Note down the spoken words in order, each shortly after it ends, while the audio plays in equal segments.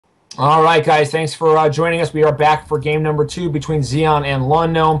All right, guys, thanks for joining us. We are back for game number 2 between Zeon and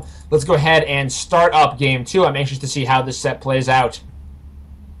Gnome. Let's go ahead and start up game 2. I'm anxious to see how this set plays out.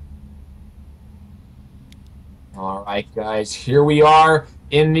 All right, guys, here we are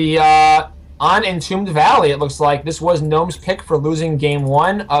in the on Entombed Valley. It looks like this was Gnome's pick for losing game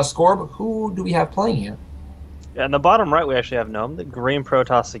 1. Scorb, who do we have playing here? Yeah, in the bottom right, we actually have Gnome, the green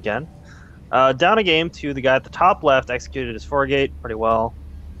Protoss again. Down a game to the guy at the top left, executed his 4-gate pretty well.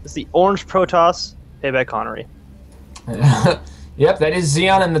 This is the orange Protoss, Payback Connery. Yep, that is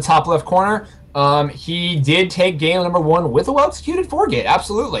Zeon in the top left corner. He did take game number 1 with a well-executed 4-gate,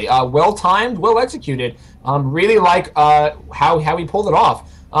 absolutely. Well-timed, well-executed. Really like how he pulled it off.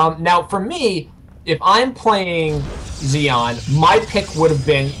 Now, for me, if I'm playing Zeon, my pick would have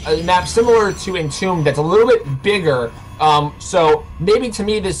been a map similar to Entombed that's a little bit bigger. So maybe to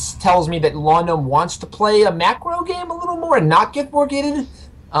me this tells me that Gnome wants to play a macro game a little more and not get 4-gated.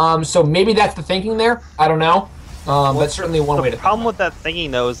 So maybe that's the thinking there. I don't know. That's certainly one way to think. The problem with that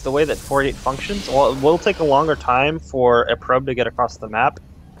thinking, though, is the way that 4-gate functions. Well, it will take a longer time for a probe to get across the map.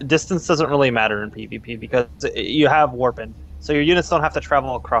 Distance doesn't really matter in PvP because you have warping, so your units don't have to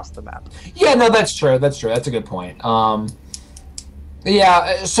travel across the map. Yeah, no, that's true. That's true. That's a good point.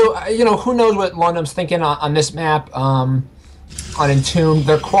 Yeah, so, you know, who knows what Gnome's thinking on this map, on Entombed.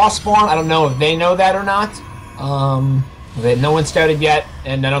 They're cross-spawn. I don't know if they know that or not. No one scouted yet,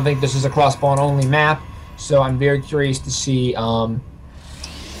 and I don't think this is a cross-spawn only map, so I'm very curious to see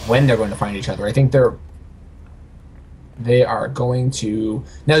when they're going to find each other. I think they are going to...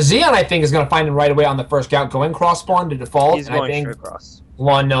 Now, Zeon, I think, is going to find him right away on the first scout, going cross-spawn to default. He's going straight across.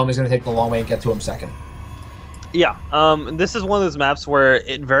 Gnome is going to take the long way and get to him second. Yeah, this is one of those maps where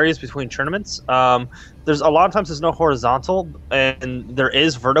it varies between tournaments. There's a lot of times there's no horizontal, and there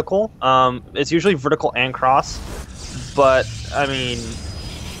is vertical. It's usually vertical and cross, but, I mean,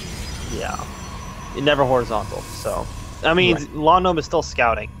 yeah, never horizontal. So, I mean, right. Gnome is still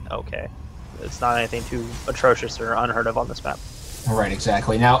scouting. Okay. It's not anything too atrocious or unheard of on this map. Right,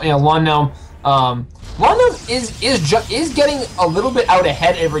 exactly. Now, you know, Gnome is getting a little bit out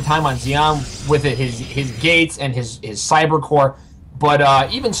ahead every time on Zeon with his gates and his cyber core,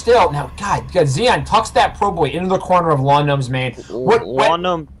 but even still, now God, Zeon tucks that probe boy into the corner of Gnome's main.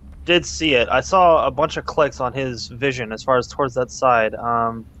 Gnome did see it. I saw a bunch of clicks on his vision as far as towards that side.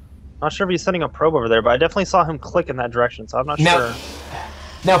 Not sure if he's sending a probe over there, but I definitely saw him click in that direction, so I'm not sure.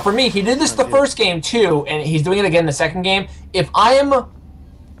 Now, for me, he did this the first game, too, and he's doing it again the second game. If I am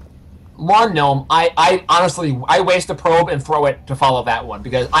Gnome, I honestly waste a probe and throw it to follow that one,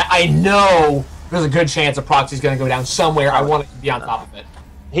 because I know there's a good chance a proxy's going to go down somewhere. I want it to be on top of it.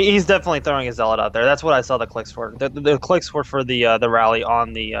 He's definitely throwing his zealot out there. That's what I saw the clicks for. The clicks were for the rally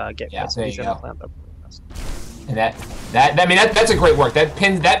on the gateway. Yeah, there you go. And that's a great work. That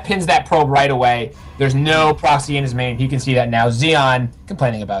pins that probe right away. There's no proxy in his main. You can see that now. Zeon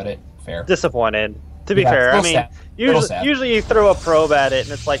complaining about it. Fair. Disappointed. To be fair, I mean, usually you throw a probe at it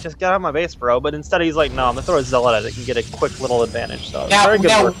and it's like, just get out of my base, bro. But instead he's like, no, I'm gonna throw a zealot at it and get a quick little advantage. So very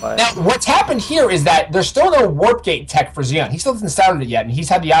good work by now, what's happened here is that there's still no warp gate tech for Zeon. He still hasn't started it yet, and he's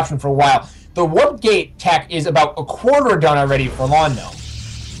had the option for a while. The warp gate tech is about a quarter done already for Gnome.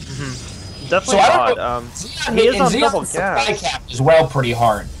 Definitely odd. He is on double gas. Cap as well, pretty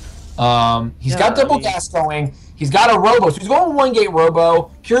hard. He's got double gas going. He's got a robo, so he's going 1-gate robo.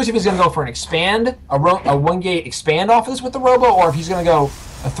 Curious if he's going to go for an expand, a 1-gate expand off of this with the robo, or if he's going to go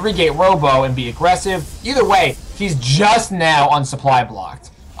a 3-gate robo and be aggressive. Either way, he's just now on supply blocked.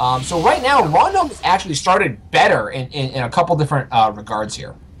 So right now, Gnome has actually started better in a couple different regards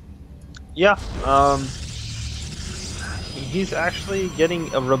here. Yeah, he's actually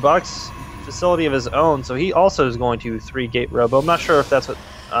getting a robotics facility of his own, so he also is going to 3-gate robo. I'm not sure if that's what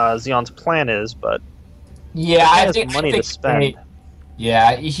Zeon's plan is, but yeah, I think money to spend.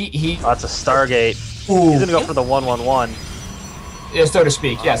 Yeah, that's a Stargate. Ooh. He's gonna go for the 1-1-1. Yeah, so to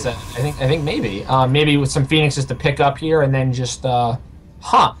speak. Yes, I think maybe maybe with some Phoenixes to pick up here, and then just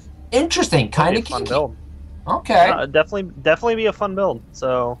interesting, kind of fun build. Okay, definitely be a fun build.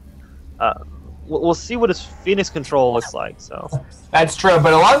 So we'll see what his Phoenix control looks like. So that's true,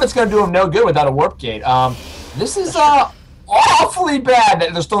 but a lot of it's going to do him no good without a warp gate. This is awfully bad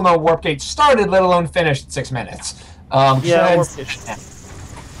that there's still no warp gate started, let alone finished in 6 minutes. Yeah, warp gate.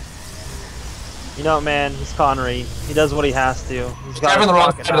 You know, man, he's Connery. He does what he has to. He's got his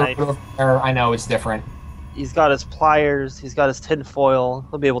pocket knife. I know it's different. He's got his pliers. He's got his tin foil.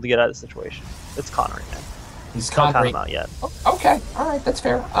 He'll be able to get out of the situation. It's Connery, man. He's Connery. Don't count him out yet. Oh, okay, all right, that's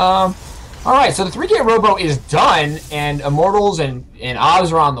fair. All right, so the 3-gate robo is done, and Immortals and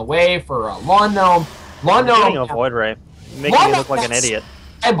Oz are on the way for Gnome. Getting a Void Ray, making me look like an idiot.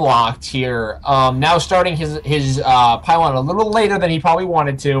 I blocked here. Now starting his pylon a little later than he probably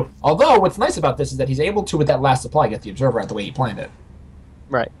wanted to. Although what's nice about this is that he's able to, with that last supply, get the observer out the way he planned it.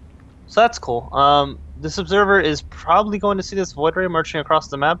 Right. So that's cool. This observer is probably going to see this Void Ray marching across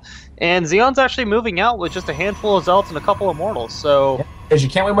the map, and Zeon's actually moving out with just a handful of Zealots and a couple of Mortals. So, because you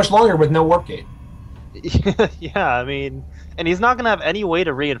can't wait much longer with no warp gate. yeah, I mean, and he's not going to have any way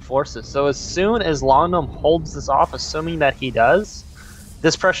to reinforce this. So as soon as Gnome holds this off, assuming that he does,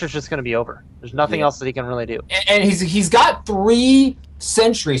 this pressure is just going to be over. There's nothing else that he can really do. And he's got 3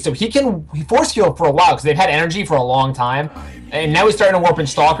 sentries, so he force heal for a while because they've had energy for a long time. And now he's starting to warp in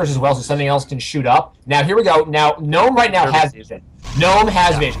Stalkers as well, so something else can shoot up. Now, here we go. Now, Gnome right now has vision. Gnome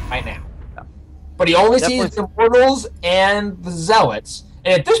has vision right now. Yeah. But he only sees the Mortals and the Zealots.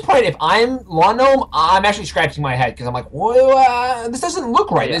 And at this point, if I'm Gnome, I'm actually scratching my head because I'm like, whoa, this doesn't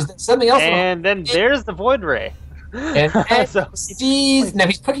look right. There's something else. And then there's the Void Ray. And so now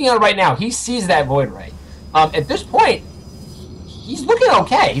he's clicking on it right now. He sees that Void Ray. At this point, he's looking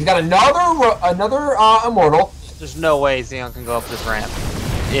okay. He's got another Immortal. There's no way Zeon can go up this ramp.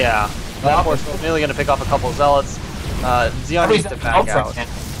 Yeah. That force is merely going to pick off a couple of Zealots. Zeon needs to back out.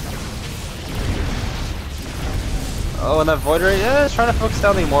 Oh, and that Void Ray is trying to focus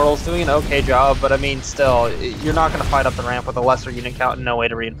down the Immortals, doing an okay job, but I mean, still, you're not going to fight up the ramp with a lesser unit count and no way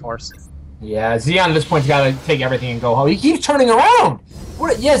to reinforce. Yeah, Zeon at this point's got to take everything and go home. He keeps turning around.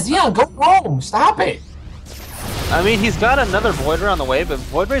 Yeah, Zeon, go home. Stop it. I mean, he's got another Void Ray on the way, but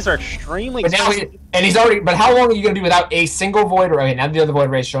Void Rays are extremely expensive. But how long are you going to be without a single Void Ray? Okay, now the other Void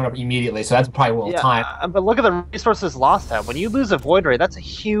Ray's showing up immediately, so that's probably a little time. But look at the resources lost at. When you lose a Void Ray, that's a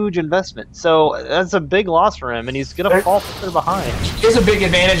huge investment. So that's a big loss for him, and he's going to fall further behind. There's a big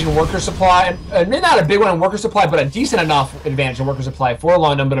advantage in worker supply. Maybe not a big one in worker supply, but a decent enough advantage in worker supply for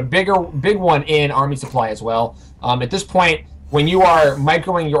London, but a big one in army supply as well. At this point, when you are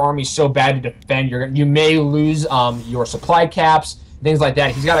microing your army so bad to defend, you may lose your supply caps, things like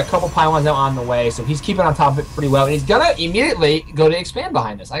that. He's got a couple pylons now on the way, so he's keeping on top of it pretty well. And he's going to immediately go to expand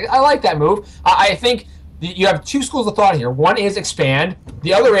behind this. I like that move. I think you have 2 schools of thought here. One is expand.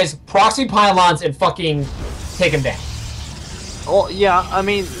 The other is proxy pylons and fucking take him down. Well, yeah, I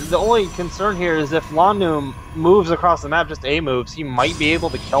mean, the only concern here is if Gnome moves across the map, just A moves, he might be able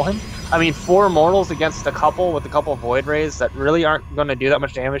to kill him. I mean, 4 Mortals against a couple with a couple of Void Rays that really aren't going to do that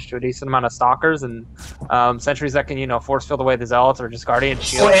much damage to a decent amount of Stalkers and sentries that can, force field away the Zealots or just Guardian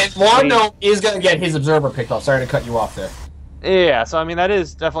Shield. And Gnome is going to get his Observer picked off. Sorry to cut you off there. Yeah, so I mean, that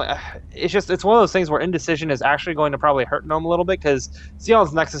is definitely... It's one of those things where indecision is actually going to probably hurt Gnome a little bit because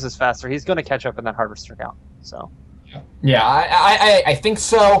Zeon's Nexus is faster. He's going to catch up in that Harvester count, so... Yeah, I think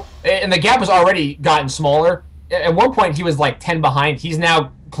so. And the gap has already gotten smaller. At one point, he was like 10 behind. He's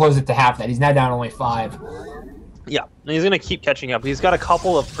now closed it to half that. He's now down only 5. Yeah, and he's going to keep catching up. He's got a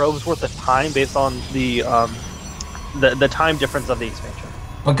couple of probes worth of time based on the time difference of the expansion.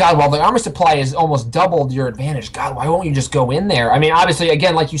 But God, while the armor supply has almost doubled your advantage, God, why won't you just go in there? I mean, obviously,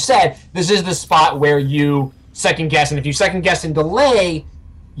 again, like you said, this is the spot where you second guess, and if you second guess and delay,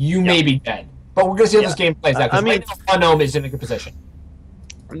 you may be dead. But we're going to see how this game plays out, because right now, Gnome is in a good position.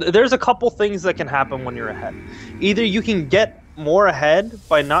 There's a couple things that can happen when you're ahead. Either you can get more ahead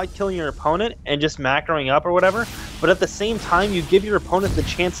by not killing your opponent and just macroing up or whatever, but at the same time, you give your opponent the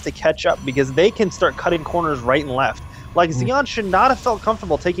chance to catch up, because they can start cutting corners right and left. Like, Zeon should not have felt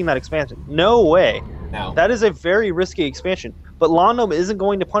comfortable taking that expansion. No way. No. That is a very risky expansion. But Gnome isn't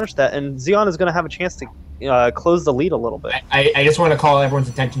going to punish that, and Zeon is going to have a chance to close the lead a little bit. I just want to call everyone's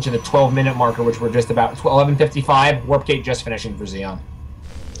attention to the 12-minute marker, which we're just about 11:55. Warp gate just finishing for Zeon.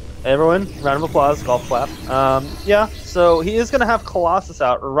 Everyone, round of applause, golf clap. Yeah, so he is going to have Colossus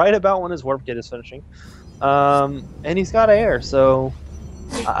out right about when his warp gate is finishing. And he's got air, so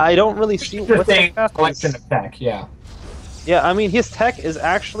I don't really see what the collection of tech, yeah. Yeah, I mean, his tech is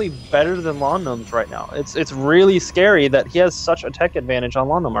actually better than Gnome's right now. It's really scary that he has such a tech advantage on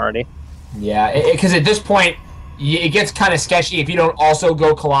Gnome already. Yeah, because at this point, it gets kind of sketchy if you don't also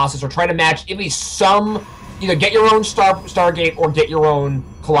go Colossus or try to match at least some... Either get your own Stargate or get your own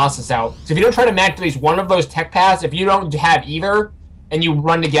Colossus out. So if you don't try to match at least one of those tech paths, if you don't have either and you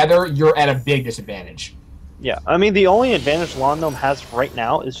run together, you're at a big disadvantage. Yeah, I mean, the only advantage Gnome has right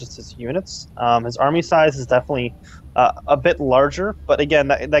now is just his units. His army size is definitely a bit larger, but again,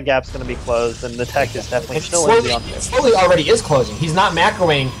 that gap's going to be closed, and the tech is definitely still in the It slowly already is closing. He's not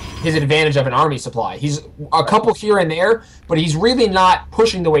macroing his advantage of an army supply. He's a couple here and there, but he's really not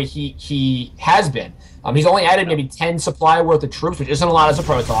pushing the way he has been. He's only added maybe 10 supply worth of troops, which isn't a lot as a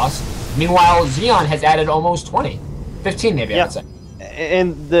Protoss. Meanwhile, Zeon has added almost 20. 15 maybe, I would say.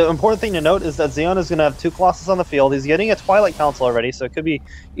 And the important thing to note is that Zeon is going to have 2 Colossus on the field. He's getting a Twilight Council already, so it could be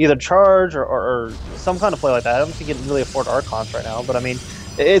either Charge or some kind of play like that. I don't think he can really afford Archons right now, but I mean,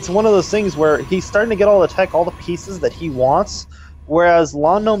 it's one of those things where he's starting to get all the tech, all the pieces that he wants, whereas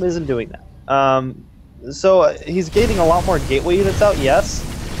Lawn Gnome isn't doing that. So he's getting a lot more gateway units out, yes,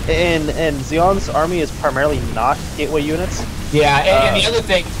 and Zeon's army is primarily not gateway units. Yeah, and the other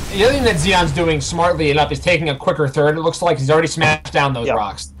thing that Zeon's doing smartly enough is taking a quicker third. It looks like he's already smashed down those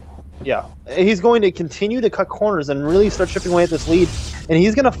rocks. Yeah, he's going to continue to cut corners and really start chipping away at this lead, and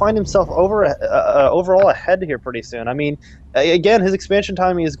he's going to find himself overall ahead here pretty soon. I mean, again, his expansion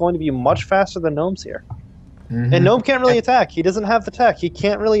timing is going to be much faster than Gnome's here. And Gnome can't really attack. He doesn't have the tech. He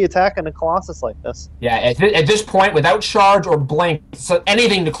can't really attack in a Colossus like this. Yeah, at this point, without Charge or Blink, so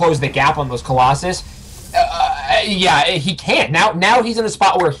anything to close the gap on those Colossus, yeah, he can't. Now he's in a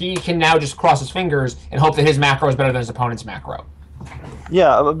spot where he can now just cross his fingers and hope that his macro is better than his opponent's macro.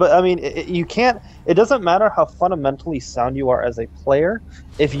 Yeah, but I mean, you can't. It doesn't matter how fundamentally sound you are as a player.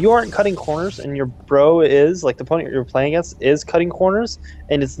 If you aren't cutting corners and your bro is, like the opponent you're playing against, is cutting corners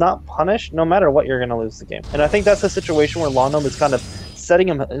and it's not punished, no matter what, you're going to lose the game. And I think that's a situation where Lawn Gnome is kind of setting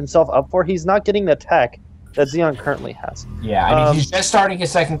himself up for. He's not getting the tech that Zeon currently has. Yeah, I mean, he's just starting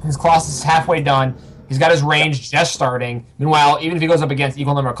his Colossus is halfway done. He's got his range just starting. Meanwhile, even if he goes up against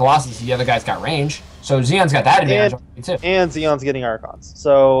equal number of Colossus, the other guy's got range. So Zeon's got that advantage too. And Zeon's getting Archons.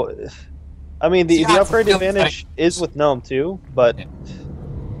 So, I mean, the upgrade advantage is with Gnome too, but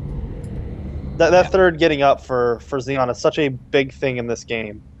that third getting up for Zeon is such a big thing in this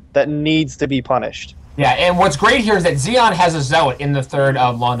game that needs to be punished. Yeah, and what's great here is that Zeon has a Zealot in the third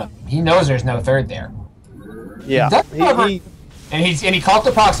of Lawn Gnome. He knows there's no third there. Yeah, and he caught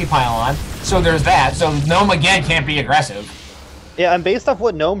the proxy pylon, so there's that. So Gnome again can't be aggressive. Yeah, and based off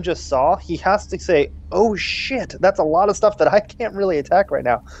what Gnome just saw, he has to say, "Oh shit, that's a lot of stuff that I can't really attack right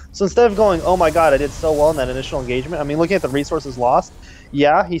now." So instead of going, "Oh my god, I did so well in that initial engagement," I mean, looking at the resources lost,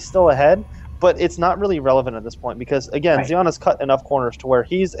 yeah, he's still ahead, but it's not really relevant at this point because again, Zeon has cut enough corners to where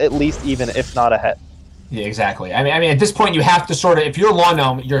he's at least even, if not ahead. Yeah, exactly. I mean, at this point, you have to sort of, if you're Lawn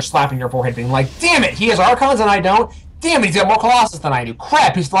Gnome, you're slapping your forehead, being like, "Damn it, he has Archons and I don't. Damn it, he's got more Colossus than I do.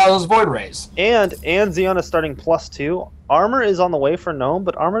 Crap, he still has those Void Rays." And Zeon is starting +2. Armor is on the way for Gnome,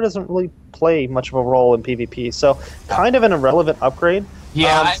 but armor doesn't really play much of a role in PvP, so kind of an irrelevant upgrade.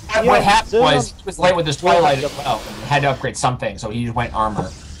 Yeah, what happened was he was late with his Twilight as well, and had to upgrade something, so he went armor.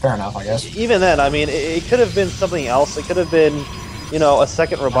 Fair enough, I guess. Even then, I mean, it could have been something else. It could have been, you know, a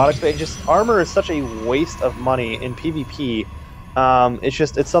second robotics, but just armor is such a waste of money in PvP.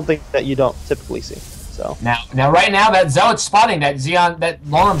 It's something that you don't typically see. So now, right now, that Zealot's spotting that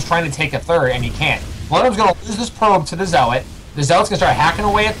Lawn Gnome's trying to take a third, and he can't. Lawn Gnome's going to lose this probe to the Zealot. The Zealot's going to start hacking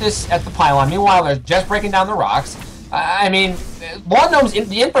away at the pylon. Meanwhile, they're just breaking down the rocks. I mean,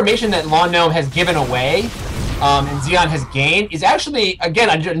 the information that Lawn Gnome has given away, and Zeon has gained, is actually, again,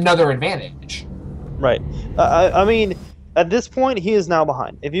 another advantage. Right. I mean, at this point, he is now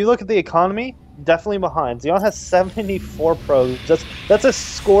behind. If you look at the economy, definitely behind. Zeon has 74 probes. That's a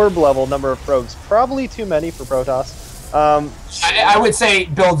Scorb level number of probes. Probably too many for Protoss. I would say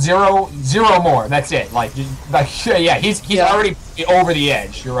build zero more. That's it. Yeah, he's already over the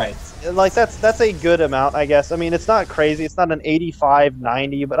edge. You're right. Like that's a good amount, I guess. I mean, it's not crazy. It's not an 85,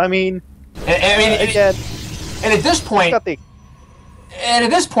 90, but I mean, again, and at this point. And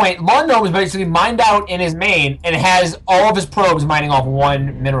at this point, Lawn Gnome is basically mined out in his main and has all of his probes mining off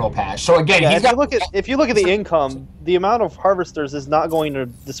one mineral patch. So again, if you look at the income, the amount of harvesters is not going to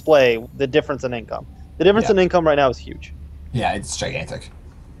display the difference in income. The difference in income right now is huge. Yeah, it's gigantic.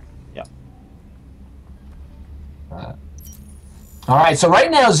 Yeah. All right, so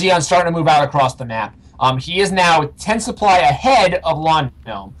right now Zeon's starting to move out across the map. He is now 10 supply ahead of Lawn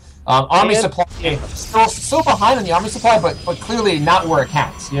Gnome. Army supply still behind on the army supply, but clearly not where it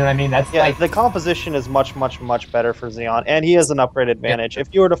counts. You know what I mean? That's the composition is much better for Zeon, and he has an upgrade advantage. If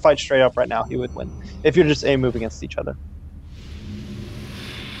you were to fight straight up right now, he would win. If you're just move against each other.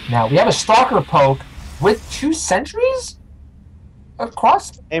 Now we have a Stalker poke with 2 sentries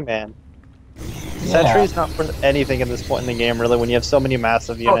across. Hey man, sentry's not worth anything at this point in the game, really, when you have so many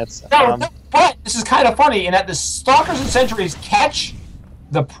massive units. But this is kind of funny in that the Stalkers and sentries catch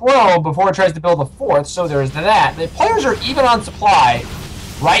the probe before it tries to build a 4th, so there's that. The players are even on supply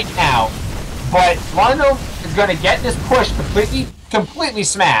right now, but Lawn Gnome is going to get this push completely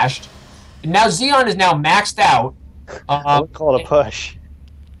smashed. And now Zeon is now maxed out. I would call it a push.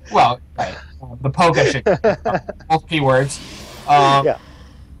 Well, right. The poke, I should both keywords. Yeah.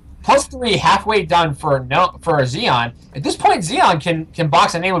 +3 halfway done for Zeon. At this point, Zeon can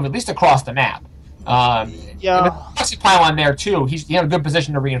box a name of at least across the map. With Yeah, Toxic Pylon there too, he's in a good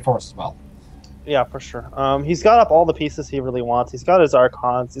position to reinforce as well. yeah, for sure. He's got up all the pieces he really wants. He's got his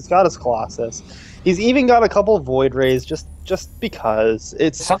Archons. He's got his Colossus. He's even got a couple Void Rays just because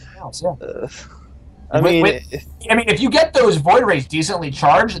it's. Something else, yeah. Uh, With, with, I mean, if you get those Void Rays decently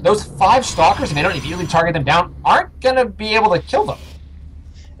charged, those 5 Stalkers, and they don't immediately target them down, aren't going to be able to kill them.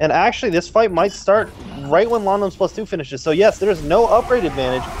 And actually, this fight might start right when Longnome's +2 finishes. So yes, there's no upgrade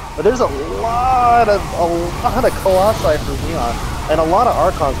advantage, but there's a lot of Colossi for Zeon, and a lot of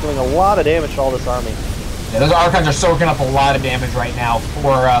Archons doing a lot of damage to all this army. Yeah, those Archons are soaking up a lot of damage right now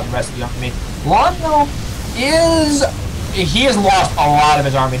for the rest of the army. Longnome he has lost a lot of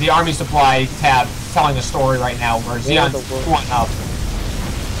his army. The army supply tab is telling a story right now where Zeon's going up.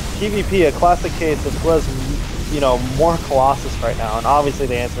 PvP, a classic case of who has, more Colossus right now, and obviously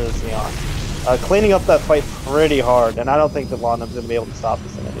the answer is Zeon. Cleaning up that fight pretty hard, and I don't think that Longnome's going to be able to stop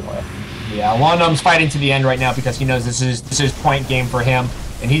this in any way. Yeah, Longnome's fighting to the end right now because he knows this is point game for him,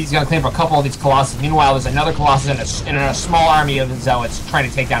 and he's going to clean up a couple of these Colossus. Meanwhile, there's another Colossus and a small army of Zealots trying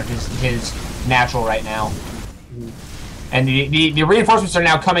to take down his natural right now. And the reinforcements are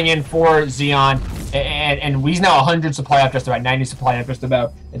now coming in for Zeon, and he's now 100 supply up just about, 90 supply up just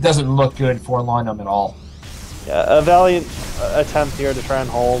about. It doesn't look good for Longnome at all. Yeah, a valiant attempt here to try and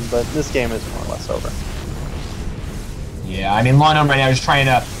hold, but this game is more or less over. Yeah, I mean Longnome right now is trying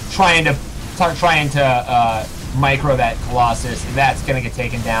to micro that Colossus, and that's going to get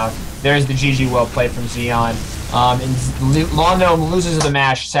taken down. There's the GG well played from Zeon, and Longnome loses the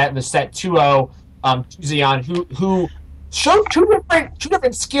match set 2-0 to Zeon, who showed two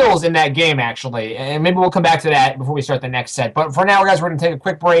different skills in that game, actually. And maybe we'll come back to that before we start the next set. But for now, guys, we're going to take a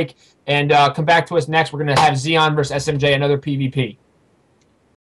quick break and come back to us next. We're going to have Zeon versus SMJ, another PvP.